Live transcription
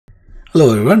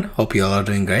Hello everyone, hope you all are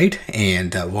doing great,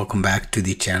 and welcome back to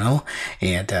the channel.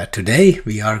 And today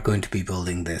we are going to be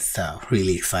building this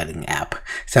really exciting app.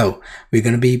 So we're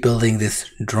going to be building this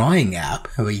drawing app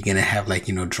where you're going to have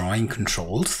drawing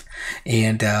controls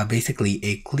and basically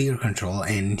a clear control.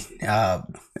 And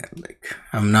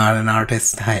I'm not an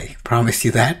artist, I promise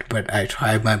you that, but I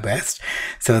tried my best.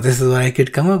 So this is what I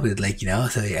could come up with,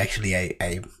 so actually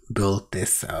I built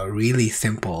this really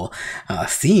simple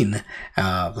scene,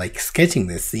 like sketching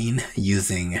this scene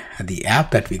using the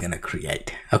app that we're going to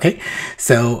create. Okay,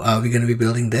 so we're going to be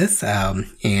building this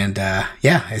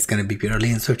yeah, it's going to be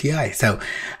purely in SwiftUI. So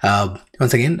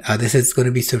once again, this is going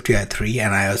to be SwiftUI3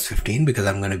 and iOS 15 because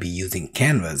I'm going to be using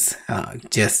Canvas,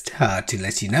 just to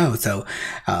let you know. So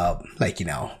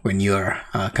when you're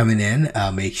coming in,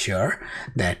 make sure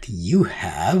that you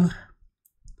have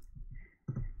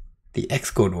the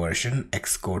Xcode version,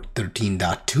 Xcode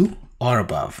 13.2 or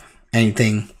above.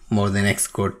 Anything more than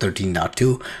Xcode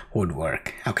 13.2 would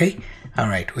work. Okay, all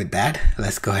right, with that,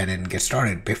 let's go ahead and get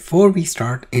started. Before we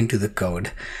start into the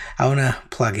code, I want to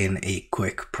plug in a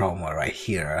quick promo right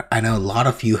here. I know a lot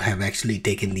of you have actually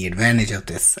taken the advantage of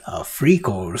this free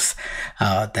course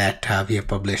that we have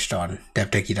published on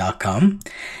devtechie.com,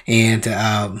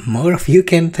 and more of you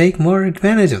can take more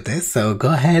advantage of this. So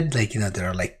go ahead, there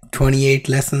are 28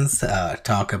 lessons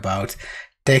talk about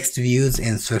text views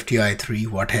in SwiftUI3,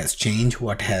 what has changed,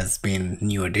 what has been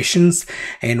new additions,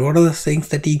 and what are the things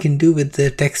that you can do with the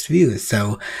text views.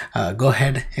 So go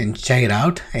ahead and check it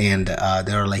out. And there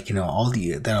are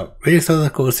there are various other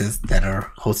courses that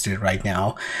are hosted right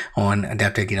now on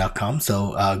devtechie.com.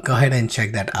 So go ahead and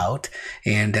check that out.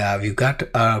 And we've got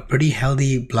a pretty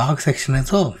healthy blog section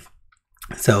as well.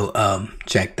 So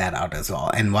check that out as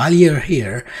well. And while you're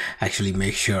here, actually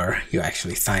make sure you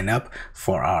actually sign up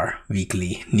for our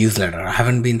weekly newsletter. I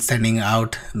haven't been sending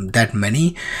out that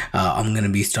many. I'm going to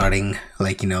be starting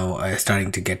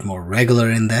starting to get more regular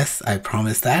in this, I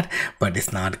promise that, but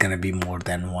it's not going to be more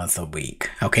than once a week.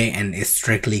 Okay, and it's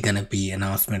strictly going to be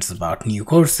announcements about new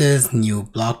courses, new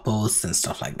blog posts and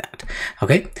stuff like that.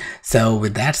 Okay, so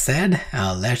with that said,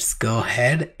 let's go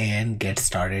ahead and get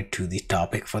started to the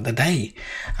topic for the day.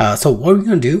 So what we're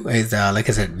going to do is, like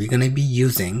I said, we're going to be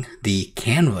using the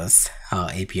Canvas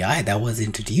API that was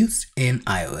introduced in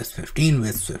iOS 15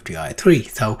 with SwiftUI3.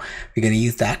 So we're going to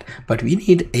use that, but we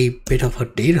need a bit of a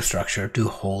data structure to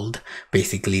hold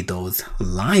basically those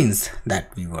lines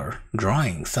that we were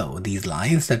drawing. So these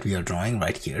lines that we are drawing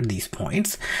right here, these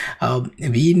points,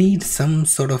 we need some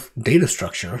sort of data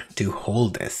structure to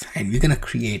hold this, and we're going to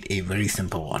create a very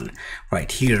simple one right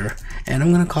here, and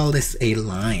I'm going to call this a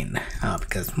line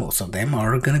because most of them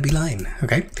are going to be line.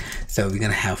 Okay, so we're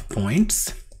going to have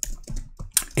points,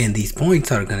 and these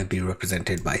points are going to be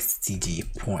represented by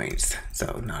CG points.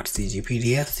 So not CG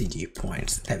PDF, CG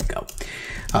points. There we go.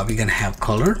 We're going to have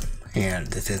color, and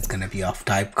this is going to be of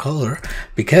type color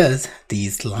because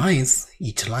these lines,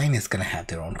 each line is going to have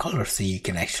their own color. So you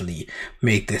can actually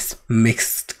make this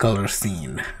mixed color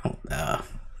scene,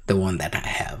 the one that I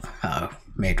have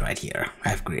made right here.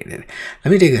 I've created.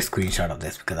 Let me take a screenshot of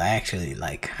this because I actually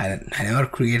I never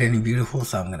create any beautiful,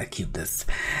 so I'm gonna keep this.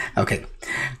 Okay,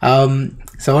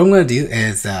 so what I'm gonna do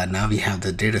is now we have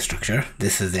the data structure.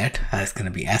 This is it. It's gonna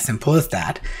be as simple as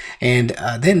that, and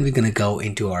then we're gonna go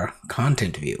into our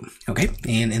content view. Okay,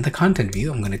 and in the content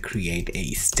view, I'm gonna create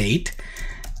a state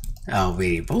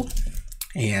variable,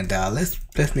 and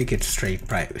let's make it state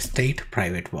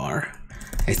private var.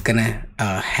 It's gonna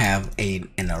have an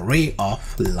array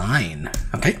of line.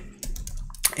 Okay,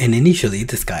 and initially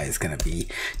this guy is gonna be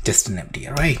just an empty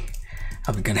array.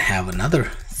 We're gonna have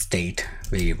another state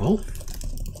variable,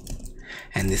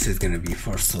 and this is gonna be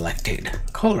for selected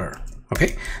color.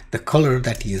 Okay, the color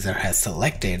that user has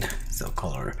selected, so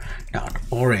color dot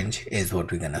orange is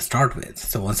what we're gonna start with.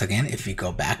 So once again, if we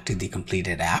go back to the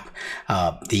completed app,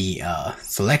 the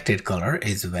selected color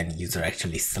is when user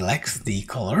actually selects the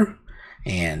color,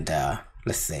 and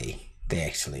let's say they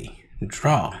actually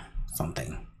draw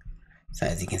something. So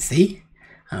as you can see,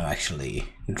 I'm actually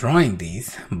drawing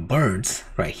these birds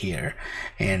right here,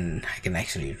 and I can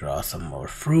actually draw some more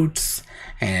fruits,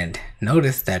 and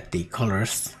notice that the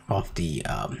colors of the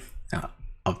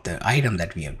item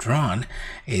that we have drawn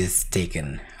is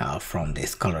taken from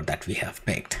this color that we have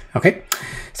picked. Okay,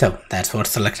 so that's what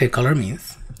selected color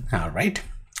means. All right,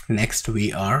 next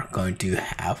we are going to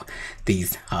have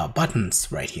these buttons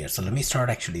right here. So let me start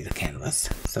actually the canvas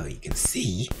so you can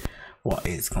see what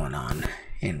is going on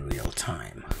in real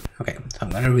time. Okay, so I'm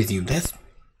going to resume this,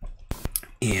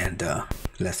 and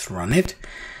let's run it,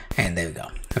 and there we go.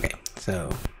 Okay,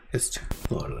 so just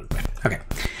lower a little bit. Okay,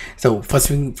 so first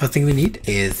thing we need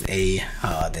is a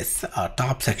this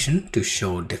top section to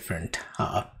show different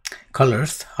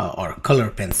colors or color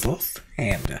pencils,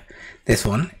 and this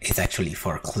one is actually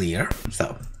for clear.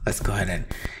 So let's go ahead and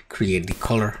create the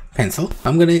color pencil.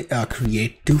 I'm going to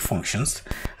create two functions,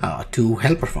 two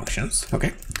helper functions.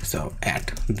 Okay, so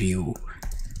at view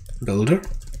builder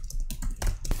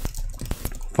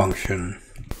function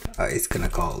is going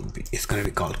to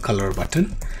be called color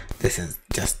button. This is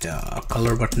just a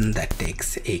color button that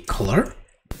takes a color,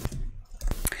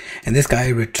 and this guy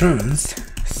returns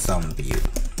some view.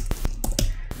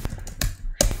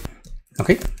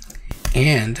 Okay,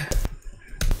 and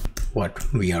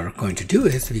what we are going to do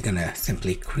is we're gonna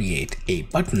simply create a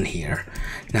button here.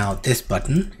 Now this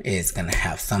button is gonna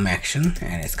have some action,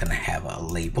 and it's gonna have a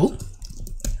label.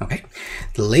 Okay,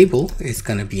 the label is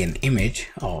gonna be an image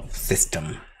of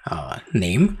system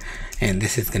name, and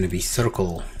this is gonna be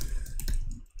circle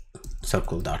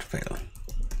dot fill.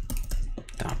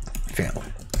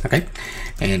 Okay,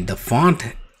 and the font,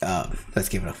 let's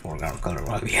give it a foreground color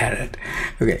while we had it.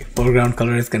 Okay, foreground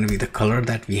color is going to be the color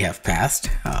that we have passed.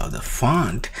 The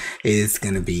font is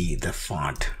going to be the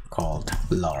font called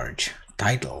large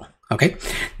title. Okay,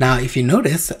 now if you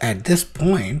notice at this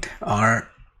point, our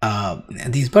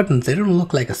these buttons, they don't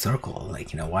look like a circle.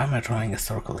 Like, why am I drawing a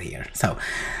circle here? So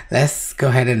let's go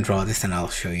ahead and draw this, and I'll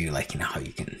show you, like, how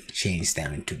you can change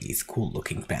them into these cool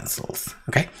looking pencils.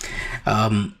 Okay,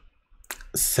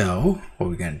 so what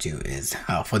we're going to do is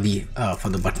for the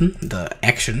button, the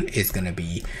action is going to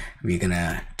be, we're going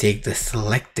to take the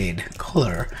selected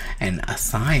color and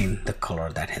assign the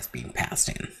color that has been passed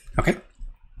in. Okay,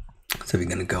 so we're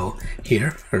going to go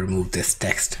here, remove this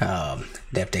text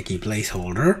devtechie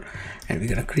placeholder, and we're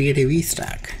going to create a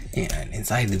VStack, and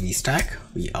inside the VStack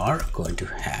we are going to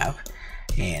have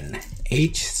an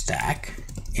HStack,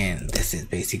 and this is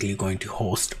basically going to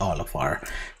host all of our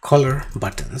color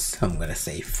buttons. So I'm going to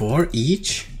say for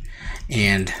each,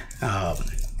 and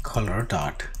color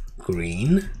dot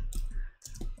green,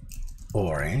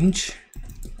 orange,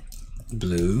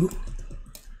 blue,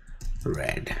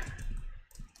 red,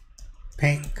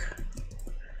 pink,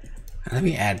 and let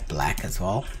me add black as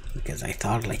well, because I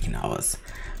thought, like, I was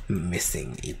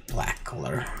missing a black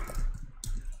color,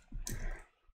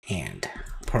 and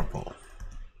purple.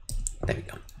 There we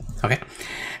go. Okay,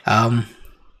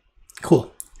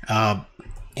 cool.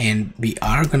 And we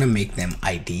are gonna make them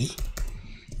ID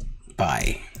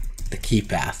by the key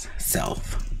path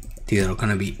self. These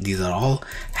are all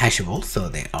hashable, so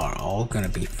they are all gonna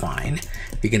be fine.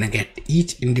 We're gonna get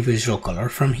each individual color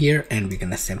from here, and we're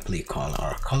gonna simply call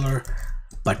our color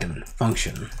button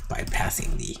function by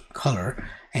passing the color,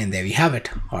 and there we have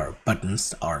it. Our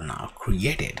buttons are now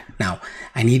created. Now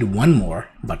I need one more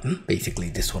button. Basically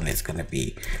this one is going to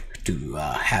be to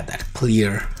have that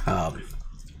clear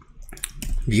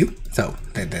view, so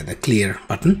the clear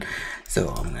button. So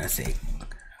I'm going to say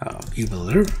view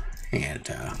builder, and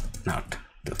not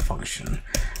the function,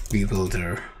 view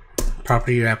builder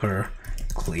property wrapper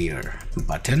clear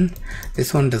button.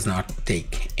 This one does not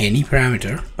take any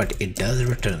parameter, but it does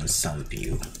return some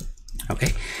view.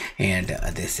 Okay, and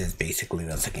this is basically,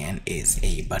 once again, is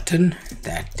a button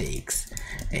that takes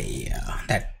a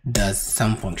that does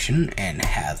some function and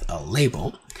has a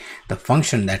label. The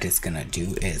function that it's gonna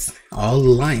do is all the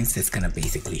lines, it's gonna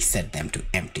basically set them to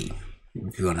empty.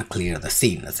 We want to clear the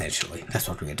scene, essentially. That's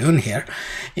what we're doing here.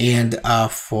 And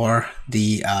for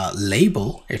the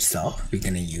label itself, we're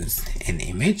going to use an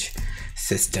image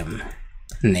system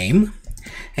name,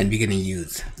 and we're going to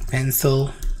use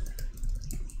pencil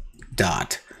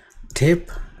dot tip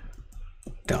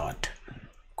dot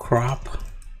crop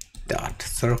dot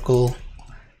circle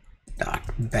dot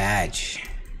badge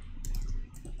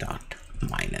dot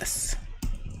minus.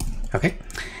 Okay,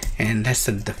 and that's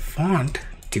the font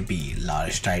to be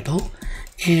large title,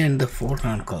 and the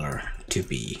foreground color to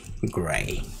be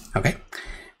gray. Okay,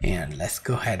 and let's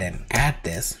go ahead and add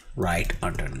this right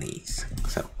underneath.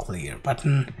 So clear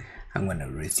button. I'm going to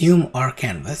resume our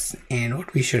canvas, and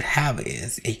what we should have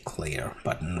is a clear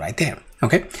button right there.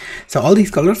 Okay, so all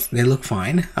these colors, they look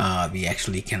fine. We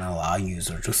actually can allow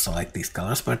user to select these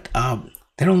colors, but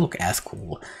they don't look as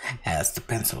cool as the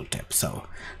pencil tip. So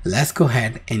let's go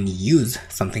ahead and use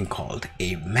something called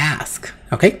a mask.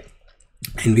 Okay,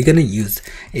 and we're going to use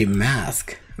a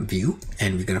mask view,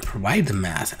 and we're going to provide the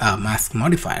mask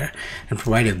modifier and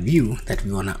provide a view that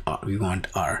we want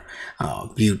our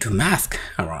view to mask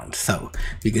around. So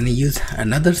we're going to use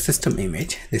another system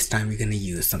image. This time we're going to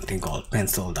use something called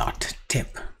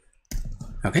pencil.tip.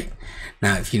 Okay,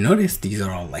 now if you notice, these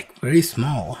are all like very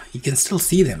small. You can still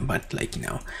see them, but like, you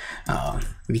know,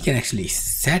 we can actually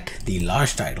set the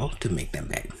large title to make them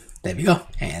big. There we go.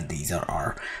 And these are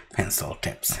our pencil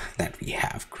tips that we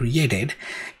have created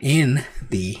in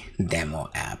the demo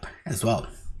app as well.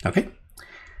 Okay,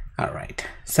 all right,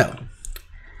 so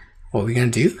what we're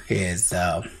going to do is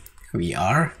we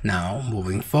are now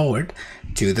moving forward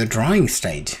to the drawing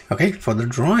stage. Okay, for the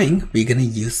drawing, we're going to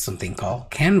use something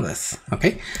called canvas.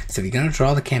 Okay, so we're going to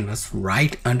draw the canvas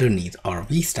right underneath our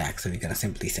VStack. So we're going to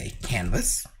simply say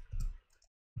canvas.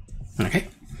 Okay,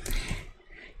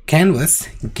 canvas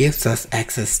gives us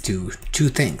access to two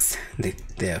things,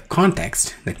 the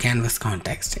context, the canvas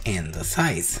context, and the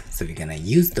size. So we're going to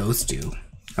use those two.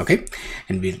 Okay,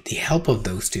 and with the help of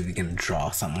those two, we can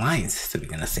draw some lines. So we're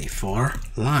going to say for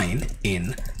line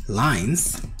in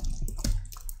lines,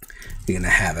 we're going to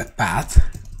have a path.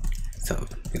 So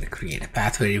we're going to create a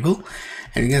path variable,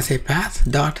 and we're going to say path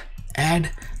dot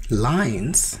add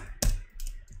lines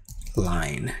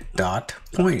line dot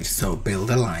point. So build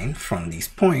a line from these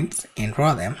points and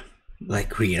draw them, like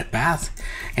create a path,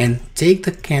 and take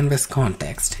the canvas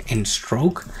context and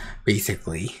stroke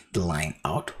basically the line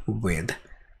out with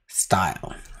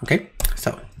style. Okay,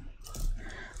 so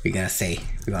we're gonna say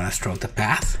we want to stroke the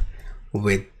path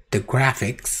with the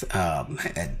graphics.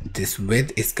 This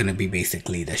width is going to be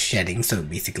basically the shedding, so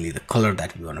basically the color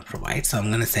that we want to provide. So I'm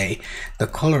going to say the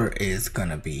color is going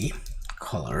to be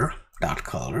color dot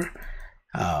color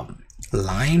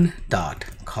line dot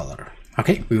color.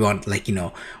 Okay, we want, like, you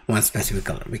know, one specific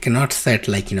color. We cannot set,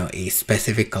 like, you know, a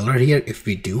specific color here. If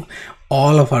we do,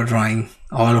 all of our drawing,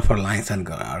 all of our lines are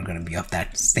going to be of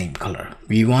that same color.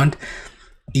 We want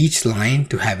each line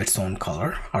to have its own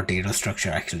color. Our data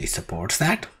structure actually supports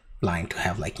that line to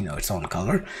have, like, you know, its own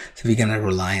color. So we're going to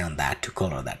rely on that to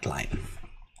color that line.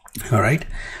 All right,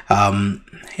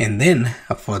 and then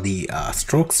for the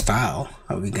stroke style,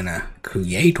 we're gonna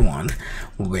create one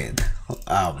with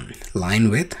line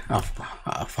width of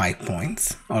 5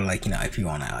 points, or, like, you know, if you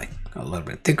want to, like, a little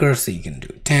bit thicker, so you can do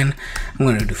 10. I'm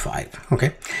going to do 5.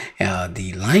 Okay,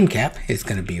 the line cap is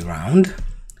going to be round.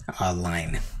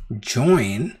 Line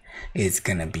join is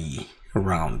going to be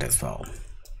round as well.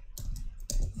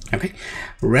 Okay,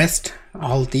 rest,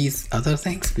 all these other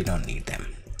things, we don't need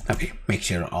them. Okay, make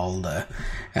sure all the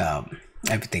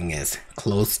everything is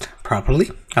closed properly.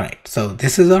 All right, so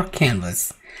this is our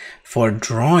canvas for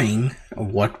drawing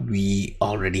what we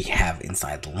already have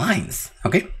inside the lines.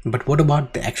 Okay, but what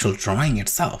about the actual drawing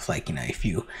itself? Like, you know, if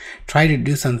you try to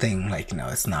do something, like, you know,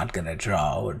 it's not gonna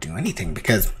draw or do anything,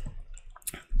 because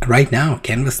right now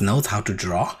canvas knows how to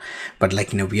draw, but,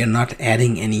 like, you know, we are not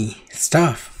adding any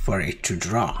stuff for it to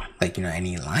draw, like, you know,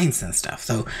 any lines and stuff.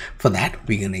 So for that,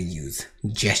 we're gonna use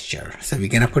gesture. So we're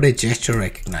gonna put a gesture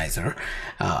recognizer,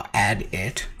 add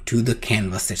it to the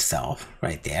canvas itself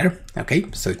right there. Okay,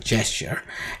 so gesture,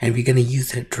 and we're gonna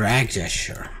use a drag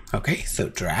gesture. Okay, so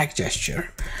drag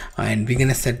gesture, and we're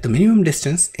gonna set the minimum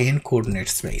distance and coordinate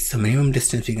space. So minimum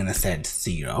distance, we're gonna set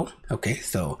 0. Okay,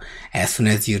 so as soon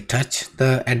as you touch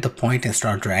at the point and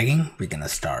start dragging, we're gonna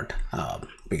start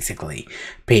basically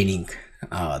painting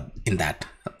at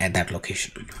that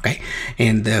location. Okay,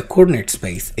 and the coordinate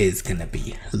space is gonna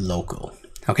be local.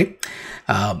 Okay,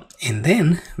 and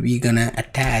then we're gonna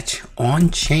attach on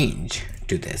change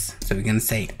to this. So we're gonna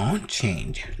say on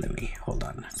change. Let me hold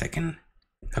on a second.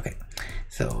 Okay,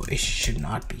 so it should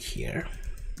not be here.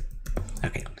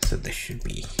 Okay, so this should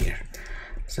be here.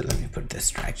 So let me put this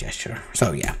drag gesture.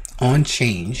 So yeah, on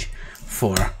change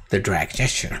for the drag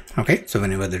gesture. Okay, so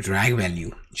whenever the drag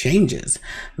value changes,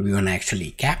 we want to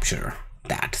actually capture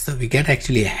that. So we get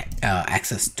actually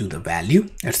access to the value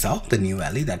itself, the new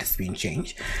value that is being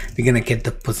changed. We're gonna get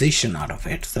the position out of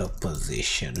it. So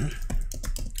position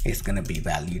is gonna be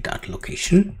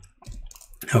value.location.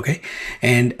 Okay,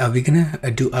 and we're gonna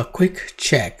do a quick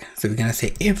check. So we're gonna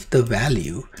say if the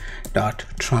value dot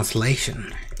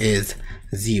translation is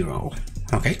 0.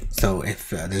 Okay, so if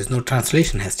there's no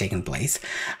translation has taken place,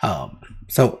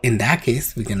 so in that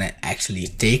case, we're gonna actually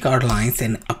take our lines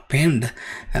and append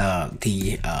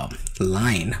the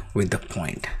line with the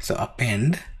point. So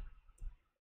append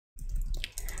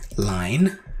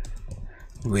line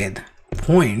with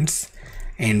points,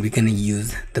 and we're gonna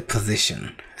use the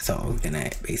position. So we're gonna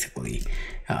basically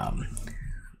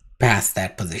pass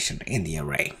that position in the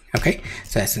array. Okay,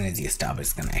 so as soon as you stop,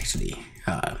 it's gonna actually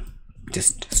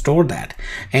just store that,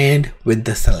 and with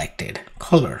the selected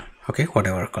color. Okay,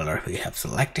 whatever color we have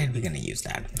selected, we're gonna use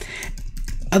that.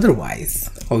 Otherwise,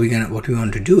 what we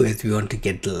want to do is we want to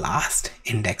get the last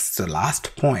index, so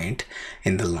last point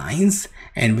in the lines,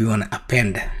 and we want to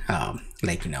append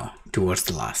like, you know, towards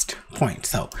the last point.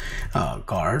 So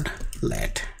guard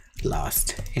let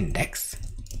last index.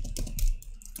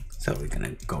 So we're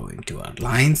gonna go into our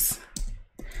lines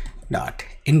dot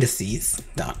indices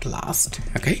dot last.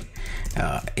 Okay,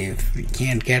 if we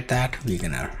can't get that, we're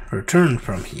gonna return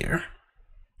from here.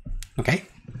 Okay,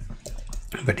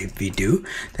 but if we do,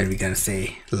 then we're gonna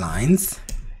say lines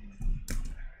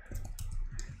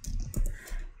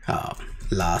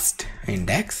last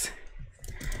index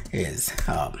is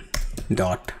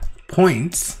dot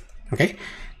points. Okay,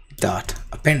 dot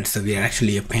append. So we are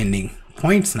actually appending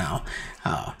points now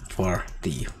for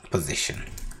the position.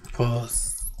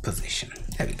 Position.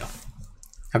 There we go.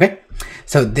 Okay,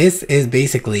 so this is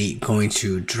basically going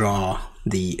to draw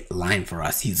the line for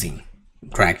us using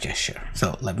drag gesture.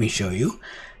 So let me show you.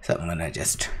 So I'm gonna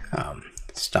just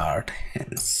start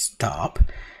and stop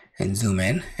and zoom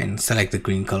in and select the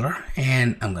green color,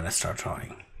 and I'm gonna start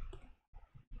drawing.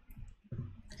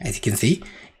 As you can see,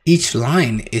 each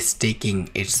line is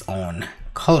taking its own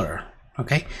color.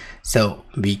 Okay, so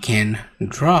we can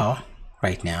draw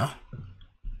right now,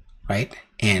 right?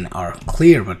 And our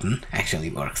clear button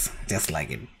actually works just like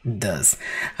it does.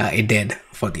 It did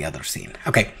for the other scene.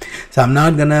 Okay, so I'm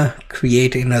not gonna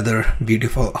create another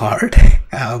beautiful art.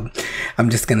 I'm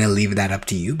just gonna leave that up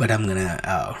to you, but I'm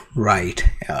gonna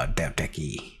write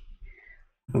DevTechie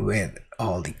with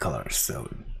all the colors. So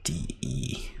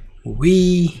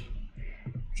DEV,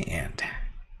 and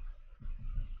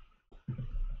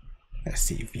let's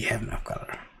see if we have enough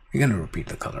color. We're gonna repeat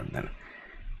the color then.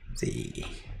 C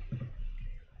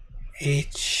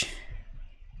H,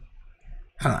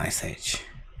 SH,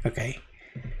 okay,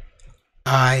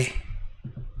 I,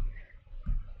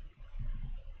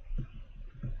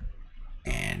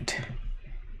 and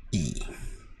E.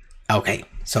 Okay,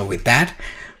 so with that,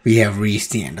 we have reached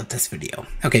the end of this video.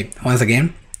 Okay, once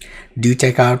again, do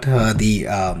check out the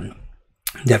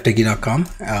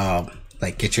devtechie.com.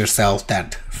 Like, get yourself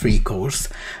that free course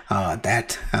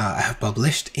that I have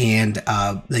published, and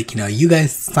you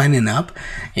guys signing up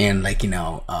and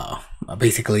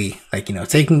basically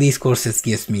taking these courses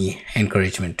gives me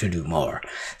encouragement to do more.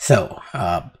 So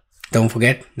don't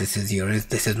forget, this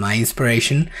is my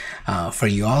inspiration for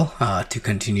you all to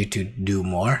continue to do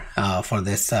more for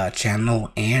this channel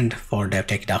and for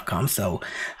devtechie.com. So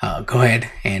go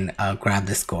ahead and grab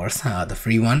this course, the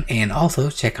free one, and also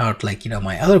check out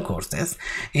my other courses,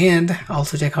 and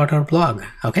also check out our blog.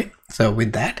 Okay, so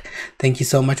with that, thank you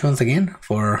so much once again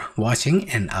for watching,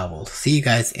 and I will see you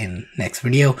guys in next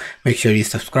video. Make sure you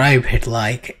subscribe, hit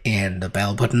like, and the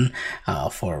bell button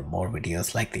for more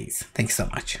videos like these. Thanks so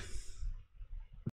much.